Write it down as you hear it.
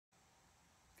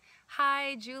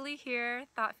Hi, Julie here,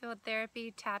 Thought Field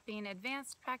Therapy Tapping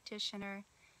Advanced Practitioner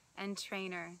and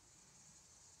Trainer.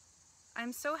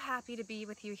 I'm so happy to be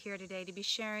with you here today to be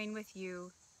sharing with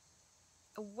you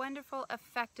a wonderful,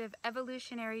 effective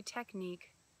evolutionary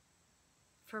technique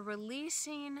for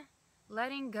releasing,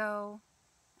 letting go,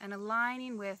 and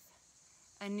aligning with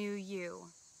a new you.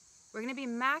 We're going to be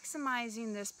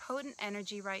maximizing this potent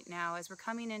energy right now as we're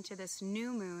coming into this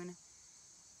new moon.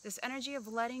 This energy of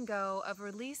letting go, of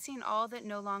releasing all that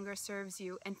no longer serves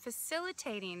you, and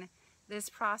facilitating this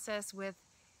process with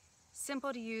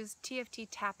simple to use TFT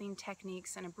tapping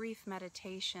techniques and a brief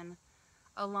meditation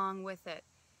along with it.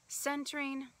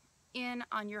 Centering in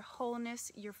on your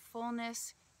wholeness, your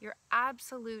fullness, your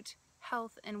absolute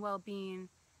health and well-being,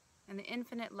 and the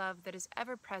infinite love that is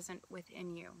ever present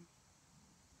within you.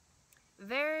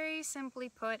 Very simply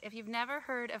put, if you've never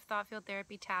heard of Thought Field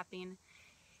Therapy Tapping,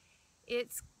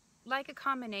 it's like a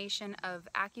combination of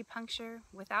acupuncture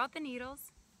without the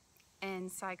needles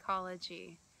and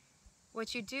psychology.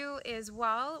 What you do is,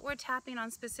 while we're tapping on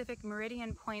specific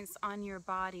meridian points on your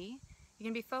body, you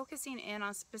can be focusing in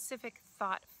on specific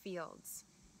thought fields.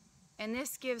 And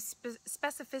this gives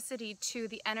specificity to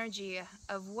the energy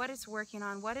of what it's working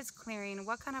on, what it's clearing,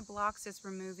 what kind of blocks it's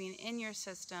removing in your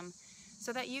system,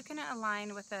 so that you can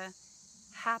align with a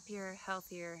happier,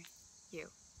 healthier you.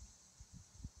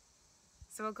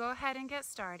 So we'll go ahead and get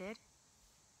started.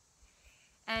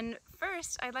 And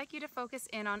first, I'd like you to focus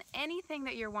in on anything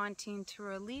that you're wanting to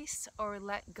release or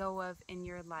let go of in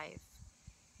your life.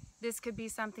 This could be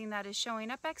something that is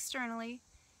showing up externally.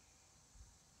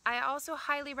 I also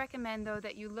highly recommend, though,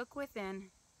 that you look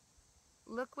within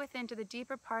to the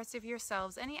deeper parts of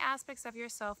yourselves, any aspects of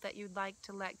yourself that you'd like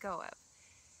to let go of.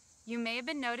 You may have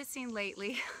been noticing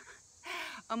lately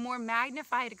a more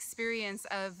magnified experience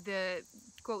of the,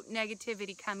 quote,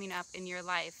 negativity coming up in your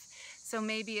life. So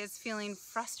maybe it's feeling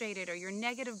frustrated, or your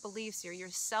negative beliefs, or your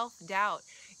self-doubt,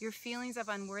 your feelings of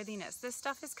unworthiness. This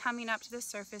stuff is coming up to the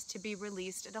surface to be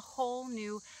released at a whole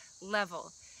new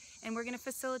level. And we're going to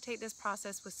facilitate this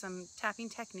process with some tapping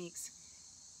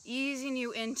techniques, easing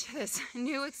you into this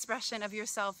new expression of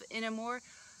yourself in a more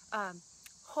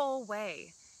whole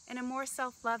way, in a more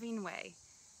self-loving way.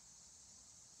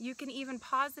 You can even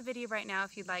pause the video right now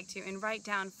if you'd like to and write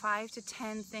down 5 to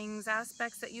 10 things,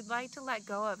 aspects that you'd like to let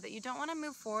go of, that you don't want to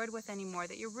move forward with anymore,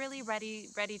 that you're really ready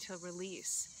to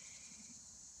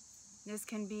release. This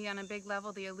can be, on a big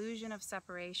level, the illusion of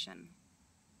separation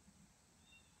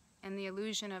and the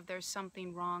illusion of there's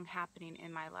something wrong happening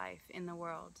in my life, in the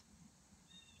world.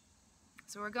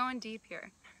 So we're going deep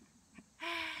here.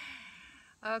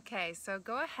 Okay, so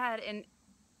go ahead, and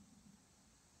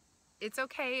it's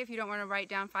okay if you don't want to write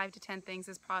down 5 to 10 things.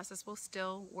 This process will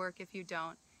still work if you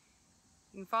don't.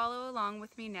 You can follow along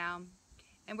with me now.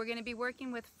 And we're going to be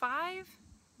working with 5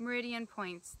 meridian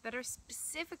points that are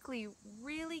specifically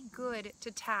really good to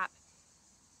tap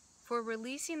for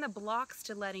releasing the blocks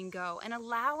to letting go and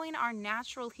allowing our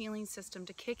natural healing system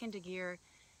to kick into gear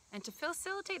and to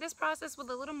facilitate this process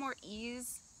with a little more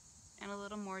ease and a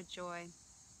little more joy.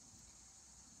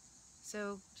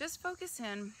 So just focus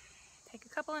in. Take a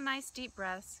couple of nice deep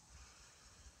breaths.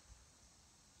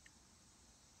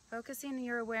 Focusing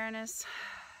your awareness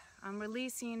on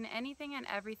releasing anything and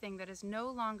everything that is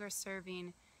no longer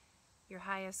serving your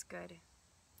highest good.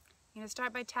 You're going to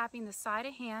start by tapping the side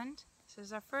of hand. This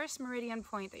is our first meridian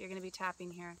point that you're going to be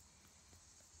tapping here.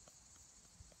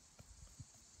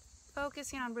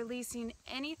 Focusing on releasing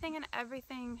anything and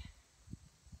everything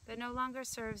that no longer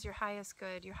serves your highest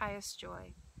good, your highest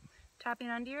joy. Tapping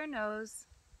under your nose.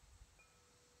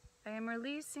 I am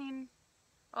releasing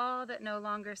all that no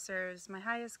longer serves my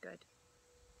highest good.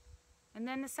 And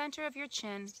then the center of your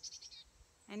chin,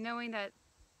 and knowing that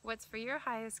what's for your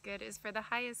highest good is for the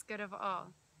highest good of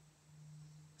all.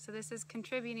 So this is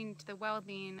contributing to the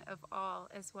well-being of all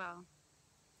as well.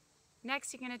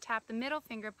 Next, you're going to tap the middle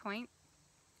finger point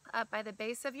up by the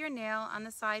base of your nail on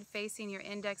the side facing your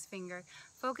index finger,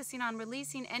 focusing on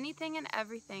releasing anything and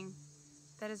everything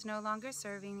that is no longer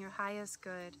serving your highest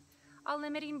good. All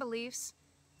limiting beliefs,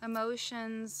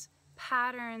 emotions,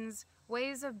 patterns,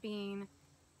 ways of being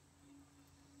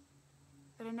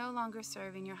that are no longer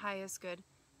serving your highest good.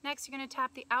 Next, you're going to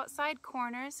tap the outside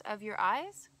corners of your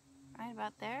eyes, right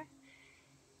about there.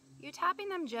 You're tapping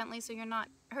them gently so you're not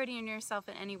hurting yourself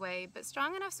in any way, but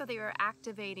strong enough so that you're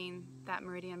activating that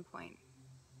meridian point.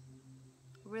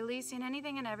 Releasing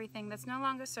anything and everything that's no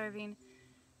longer serving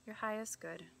your highest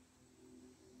good.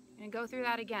 And go through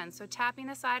that again. So tapping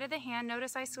the side of the hand.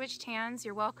 Notice I switched hands.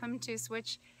 You're welcome to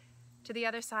switch to the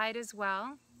other side as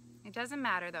well. It doesn't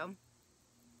matter though.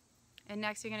 And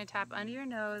next you're going to tap under your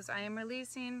nose. I am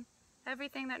releasing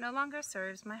everything that no longer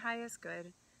serves my highest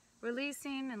good.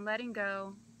 Releasing and letting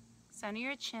go. Center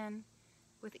your chin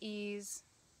with ease,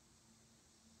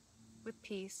 with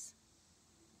peace.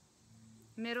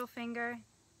 Middle finger.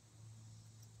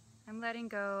 I'm letting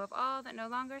go of all that no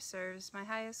longer serves my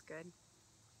highest good.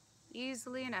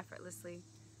 Easily and effortlessly.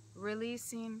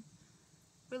 Releasing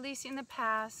the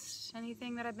past,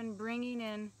 anything that I've been bringing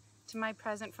in to my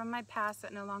present from my past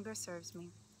that no longer serves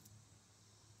me.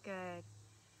 Good.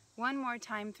 One more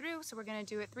time through, so we're going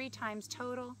to do it 3 times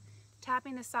total.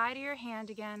 Tapping the side of your hand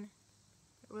again,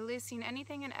 releasing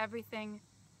anything and everything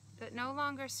that no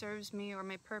longer serves me or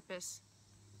my purpose.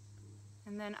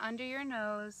 And then under your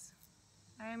nose,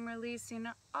 I am releasing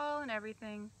all and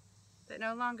everything that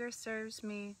no longer serves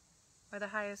me or the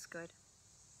highest good.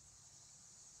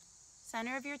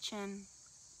 Center of your chin,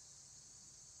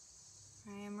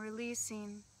 I am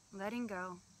releasing, letting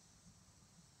go,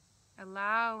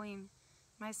 allowing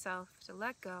myself to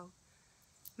let go.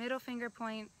 Middle finger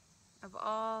point of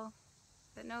all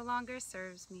that no longer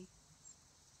serves me.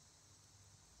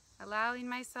 Allowing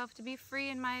myself to be free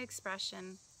in my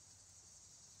expression.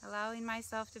 Allowing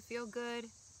myself to feel good,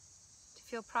 to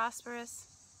feel prosperous,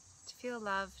 to feel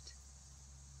loved.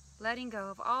 Letting go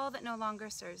of all that no longer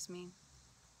serves me.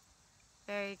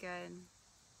 Very good.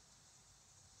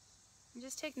 And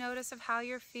just take notice of how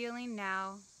you're feeling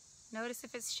now. Notice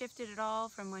if it's shifted at all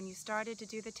from when you started to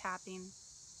do the tapping.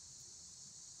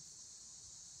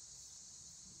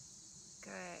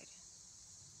 Good.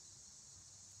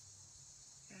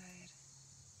 Good.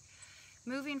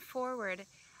 Moving forward,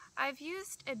 I've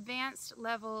used advanced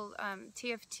level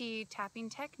TFT tapping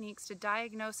techniques to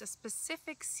diagnose a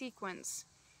specific sequence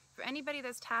for anybody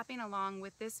that's tapping along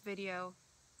with this video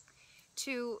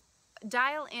to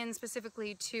dial in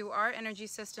specifically to our energy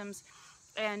systems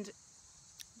and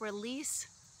release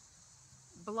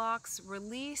blocks,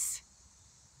 release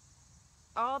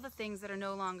all the things that are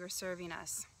no longer serving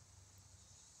us.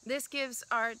 This gives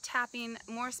our tapping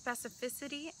more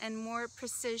specificity and more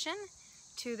precision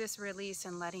to this release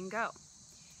and letting go.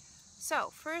 So,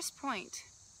 first point,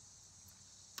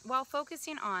 while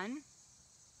focusing on,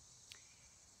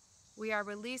 we are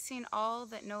releasing all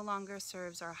that no longer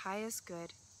serves our highest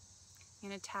good. You're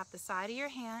going to tap the side of your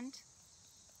hand.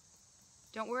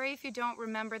 Don't worry if you don't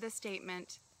remember the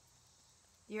statement.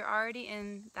 You're already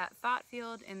in that thought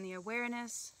field, in the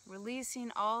awareness,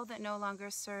 releasing all that no longer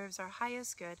serves our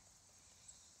highest good.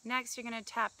 Next, you're going to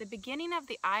tap the beginning of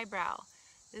the eyebrow.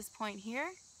 This point here.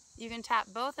 You can tap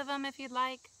both of them if you'd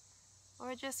like,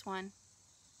 or just one.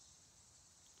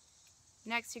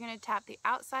 Next, you're going to tap the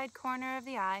outside corner of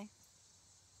the eye.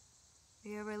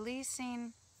 You're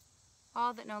releasing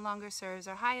all that no longer serves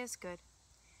our highest good.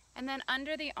 And then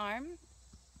under the arm,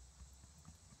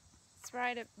 it's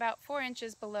right about 4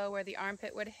 inches below where the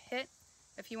armpit would hit.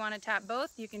 If you want to tap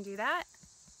both, you can do that.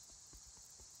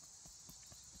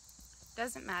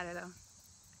 Doesn't matter though.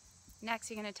 Next,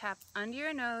 you're going to tap under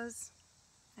your nose.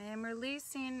 I am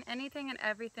releasing anything and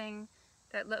everything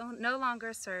that no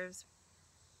longer serves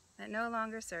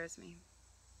me.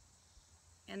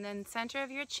 And then center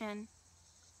of your chin.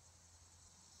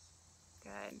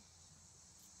 Good.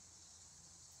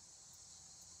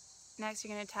 Next,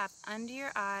 you're going to tap under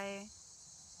your eye.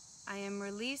 I am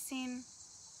releasing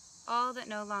all that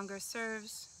no longer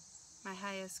serves my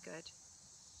highest good.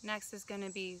 Next is going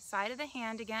to be side of the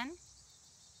hand again.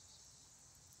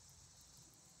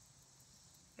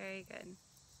 Very good.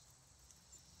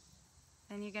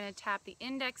 Then you're going to tap the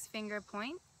index finger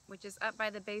point, which is up by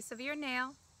the base of your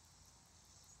nail.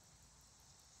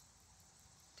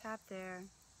 Tap there.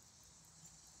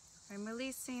 I'm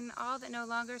releasing all that no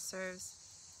longer serves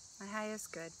my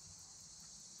highest good.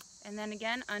 And then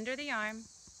again, under the arm.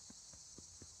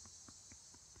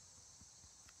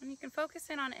 And you can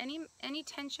focus in on any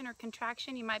tension or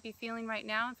contraction you might be feeling right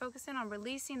now and focus in on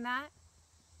releasing that.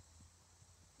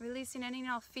 Releasing any and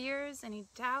all fears, any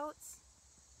doubts.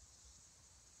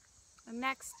 And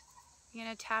next, you're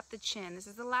going to tap the chin. This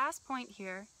is the last point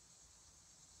here.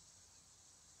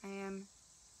 I am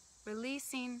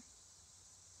releasing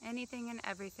anything and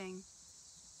everything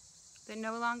that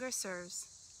no longer serves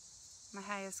my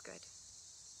highest good.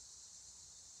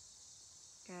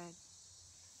 Good.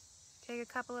 Take a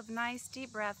couple of nice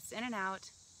deep breaths in and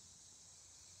out.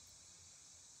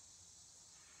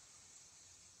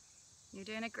 You're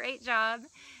doing a great job.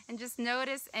 And just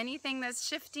notice anything that's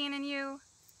shifting in you,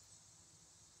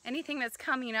 anything that's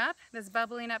coming up, that's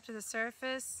bubbling up to the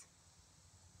surface.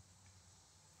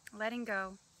 Letting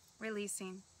go,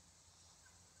 releasing.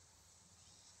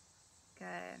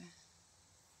 Good.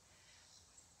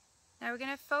 Now we're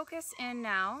going to focus in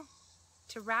now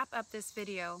to wrap up this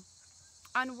video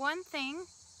on one thing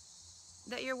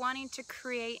that you're wanting to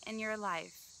create in your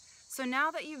life. So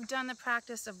now that you've done the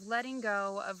practice of letting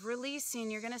go, of releasing,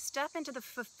 you're going to step into the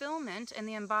fulfillment and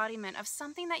the embodiment of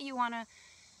something that you want to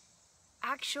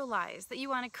actualize, that you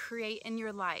want to create in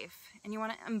your life. And you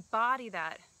want to embody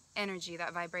that energy,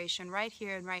 that vibration right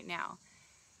here and right now.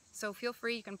 So feel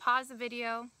free, you can pause the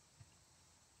video.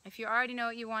 If you already know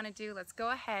what you want to do, let's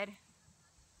go ahead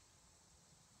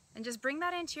and just bring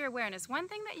that into your awareness. One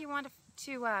thing that you want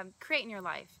to create in your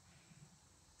life.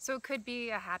 So it could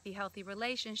be a happy, healthy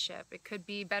relationship. It could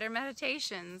be better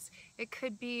meditations. It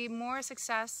could be more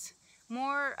success,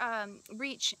 more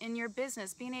reach in your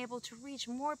business, being able to reach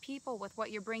more people with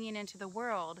what you're bringing into the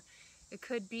world. It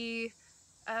could be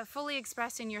fully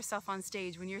expressing yourself on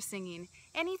stage when you're singing.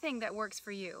 Anything that works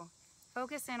for you.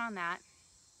 Focus in on that.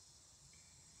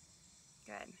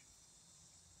 Good.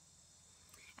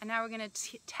 And now we're going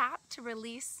to tap to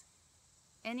release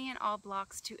any and all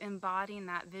blocks to embodying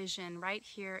that vision right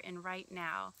here and right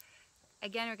now.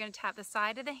 Again, we're going to tap the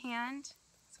side of the hand.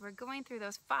 So we're going through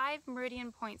those 5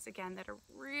 meridian points again that are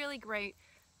really great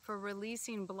for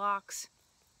releasing blocks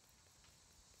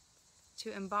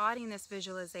to embodying this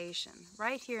visualization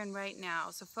right here and right now.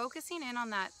 So focusing in on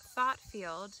that thought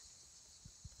field,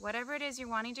 whatever it is you're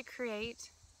wanting to create,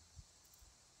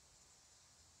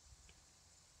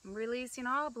 releasing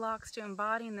all blocks to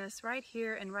embodying this right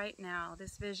here and right now,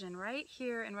 this vision right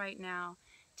here and right now.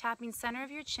 Tapping center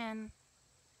of your chin.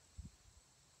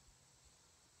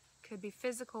 Could be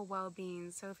physical well-being.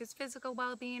 So if it's physical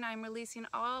well-being, I'm releasing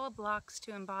all blocks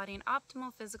to embodying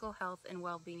optimal physical health and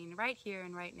well-being right here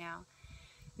and right now.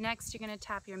 Next, you're going to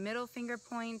tap your middle finger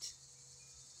point.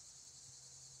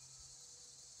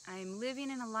 I'm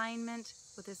living in alignment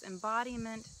with this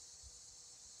embodiment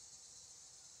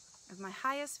of my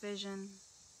highest vision,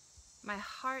 my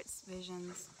heart's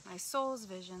visions, my soul's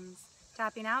visions,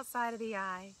 tapping outside of the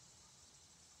eye,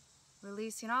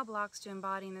 releasing all blocks to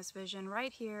embodying this vision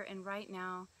right here and right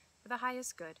now for the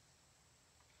highest good.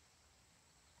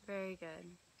 Very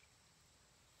good.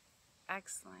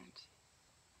 Excellent.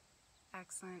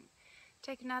 Excellent.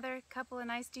 Take another couple of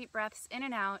nice deep breaths in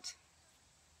and out.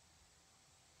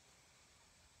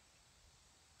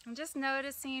 I'm just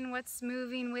noticing what's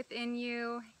moving within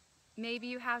you. Maybe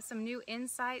you have some new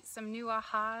insights, some new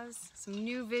ahas, some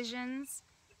new visions.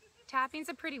 Tapping's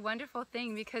a pretty wonderful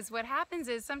thing because what happens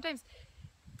is sometimes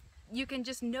you can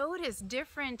just notice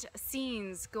different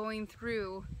scenes going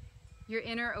through your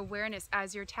inner awareness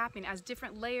as you're tapping, as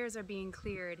different layers are being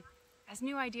cleared, as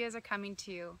new ideas are coming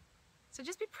to you. So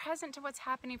just be present to what's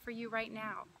happening for you right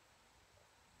now.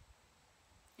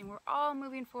 And we're all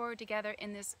moving forward together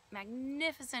in this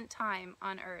magnificent time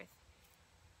on Earth,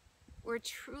 where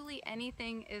truly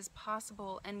anything is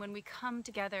possible. And when we come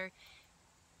together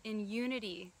in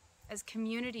unity, as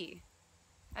community,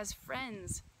 as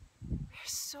friends, we're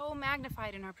so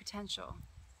magnified in our potential.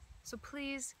 So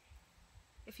please,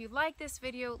 if you like this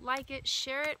video, like it,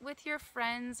 share it with your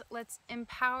friends. Let's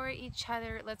empower each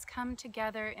other. Let's come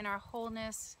together in our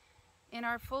wholeness, in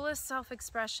our fullest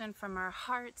self-expression from our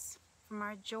hearts, from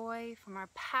our joy, from our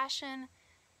passion,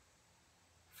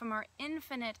 from our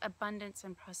infinite abundance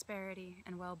and prosperity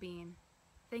and well-being.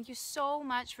 Thank you so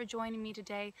much for joining me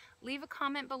today. Leave a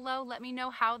comment below. Let me know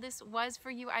how this was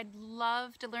for you. I'd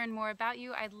love to learn more about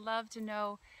you. I'd love to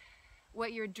know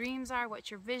what your dreams are, what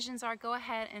your visions are. Go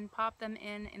ahead and pop them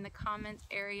in the comments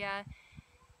area.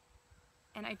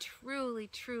 And I truly,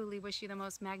 truly wish you the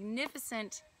most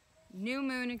magnificent new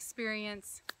moon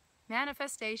experience,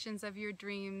 manifestations of your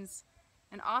dreams,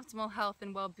 and optimal health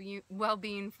and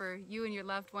well-being for you and your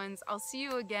loved ones. I'll see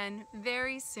you again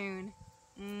very soon.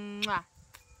 Mwah.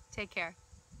 Take care.